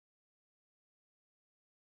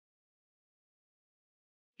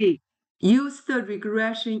A. Use the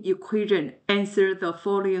regression equation. Answer the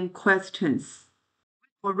following questions.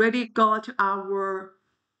 We already got our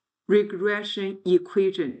regression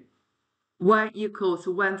equation. Y equals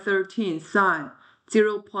 113 sine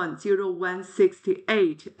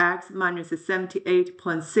 0.0168 x minus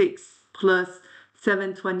 78.6 plus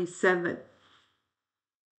 727.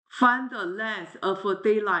 Find the length of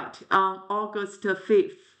daylight on August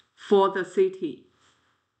 5th for the city.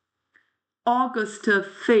 August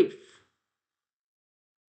 5th.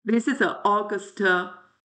 This is August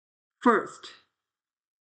 1st.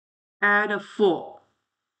 Add 4.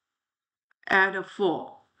 Add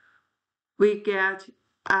 4. We get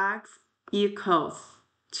x equals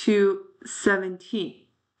 217.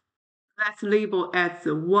 Let's label as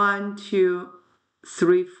 1, 2,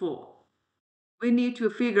 3, 4. We need to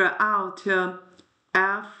figure out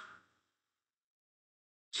f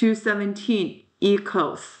 217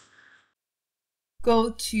 equals.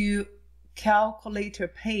 Go to calculator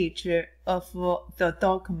page of the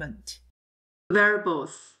document.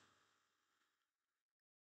 Variables.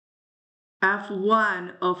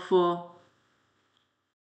 F1 of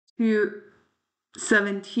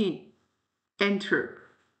 217. Enter.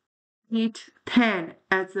 Hit 10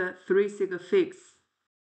 as a 3-sig fix.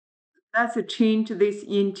 Let's change this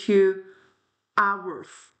into hours.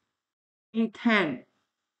 Hit 10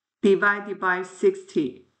 divided by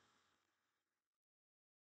 60.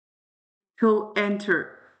 To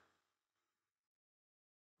enter.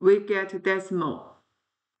 We get decimal.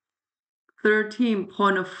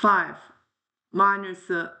 13.5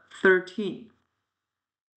 minus 13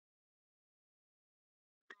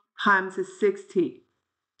 times 60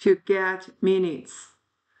 to get minutes.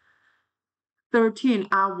 13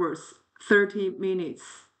 hours, 30 minutes.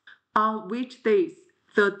 On which days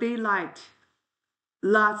the daylight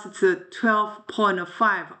lasts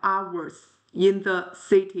 12.5 hours in the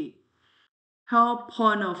city.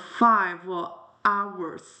 12.5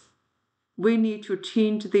 hours. We need to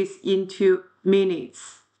change this into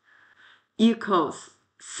minutes. Equals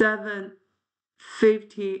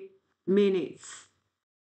 750 minutes.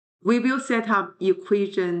 We will set up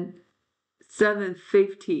equation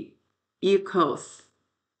 750 equals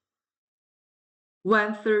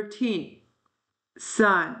 113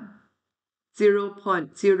 sine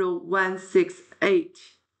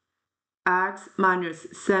 0.0168 x minus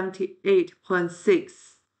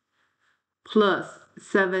 78.6 plus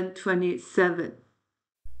 727.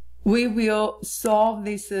 We will solve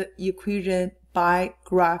this equation by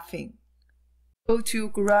graphing. Go to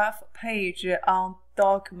graph page on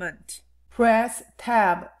document. Press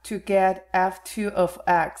tab to get f2 of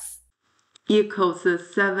x equals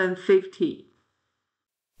 750.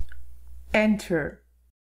 Enter.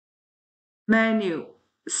 Menu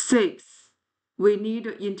 6. We need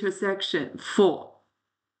intersection 4.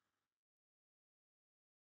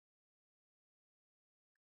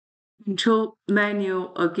 Control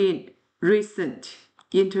menu again. Recent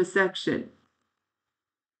intersection.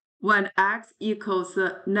 When x equals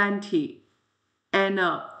 90 and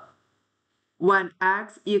when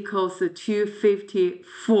x equals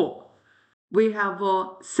 254, we have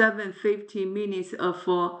 750 minutes of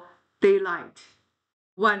daylight.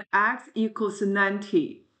 When x equals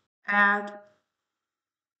 90, add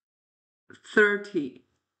 30.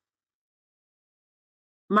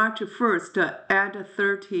 March 1st, add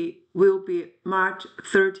 30 will be March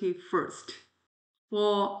 31st.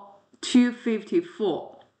 For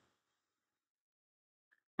 254,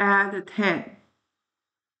 add 10.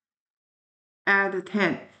 Add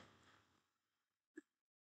 10.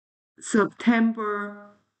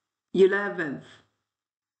 September 11th.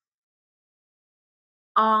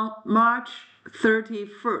 On March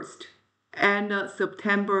 31st and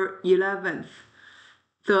September 11th,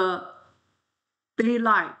 the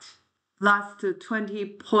daylight lasts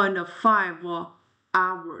 20.5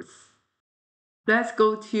 hours. Let's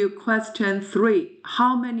go to question 3.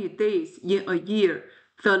 How many days in a year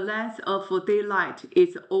the length of daylight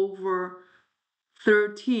is over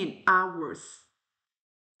 13 hours?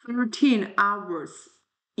 13 hours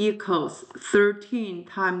equals 13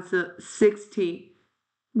 times 60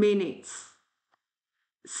 minutes.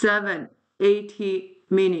 780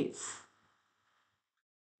 minutes.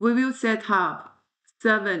 We will set up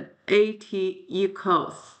 780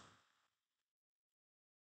 equals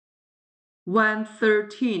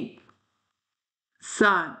 113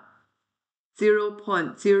 sine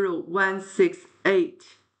 0.0168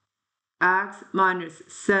 x minus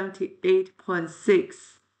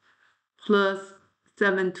 78.6 plus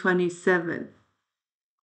 727.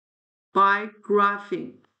 By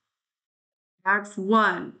graphing,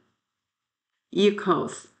 x1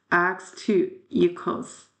 equals x2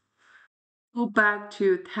 equals Go back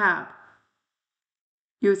to tab.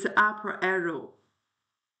 Use upper arrow.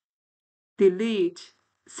 Delete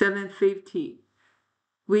 750.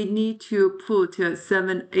 We need to put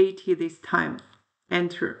 780 this time.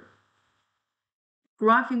 Enter.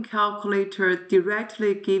 Graphing calculator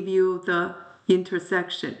directly give you the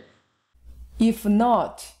intersection. If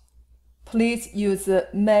not, please use the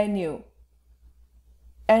menu.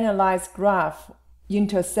 Analyze graph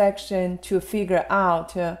intersection to figure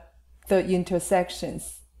out the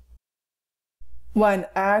intersections. When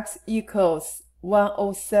x equals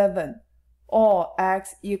 107 or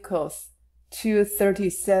x equals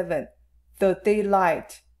 237, the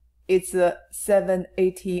daylight is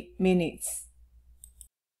 780 minutes.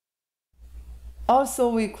 Also,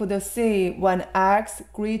 we could say when x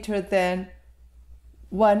greater than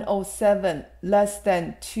 107 less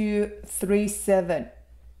than 237,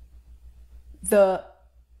 the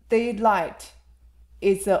daylight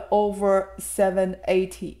is over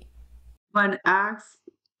 780. When x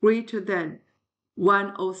greater than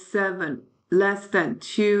 107 less than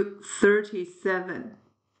 237,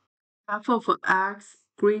 f of x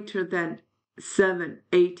greater than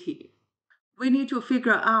 780. We need to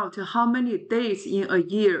figure out how many days in a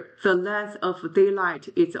year the length of daylight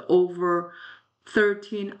is over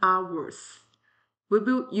 13 hours. We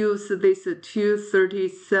will use this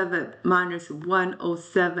 237 minus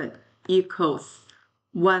 107 equals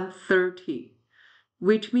 130,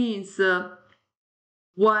 which means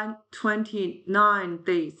 129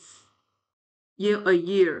 days in a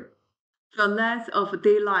year. The length of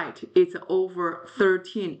daylight is over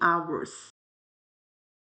 13 hours.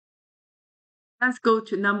 Let's go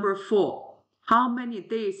to number 4. How many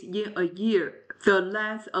days in a year the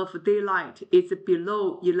length of daylight is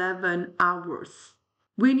below 11 hours?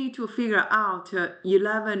 We need to figure out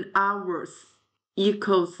 11 hours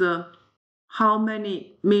equals how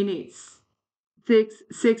many minutes?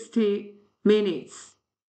 660 minutes.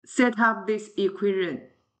 Set up this equation.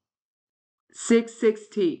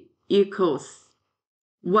 660 equals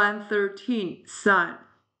 113 sine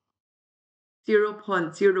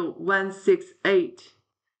 0.0168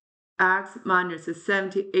 x minus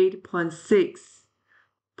 78.6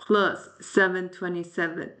 plus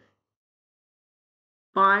 727.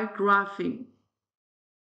 By graphing,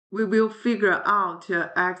 we will figure out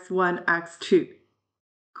x1, x2.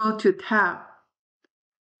 Go to tab,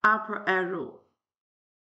 upper arrow.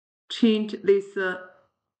 Change this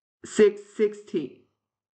 660.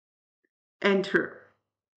 Enter.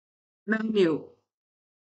 Menu.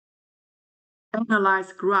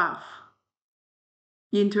 Analyze graph.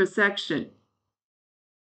 Intersection.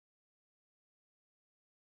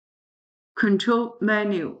 Control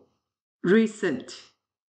menu. Recent.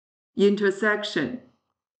 Intersection.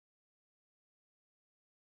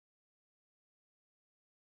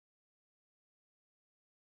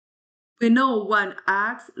 We know when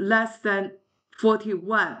x less than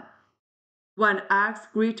 41, when x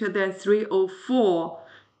greater than 304,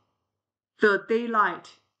 the daylight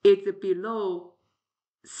is below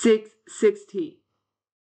 660.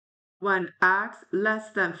 When x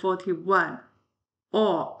less than 41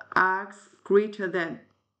 or x greater than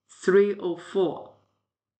 304,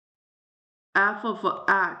 f of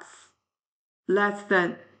x less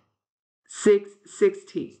than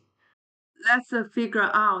 660. Let's figure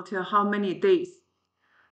out how many days.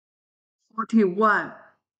 41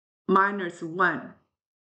 minus 1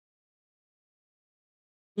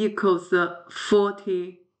 equals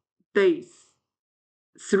 40 days.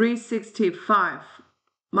 365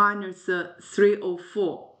 minus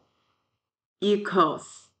 304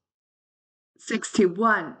 equals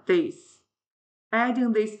 61 days.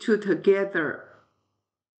 Adding these two together,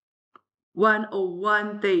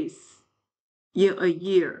 101 days in a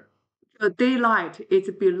year. The daylight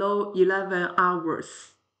is below 11 hours.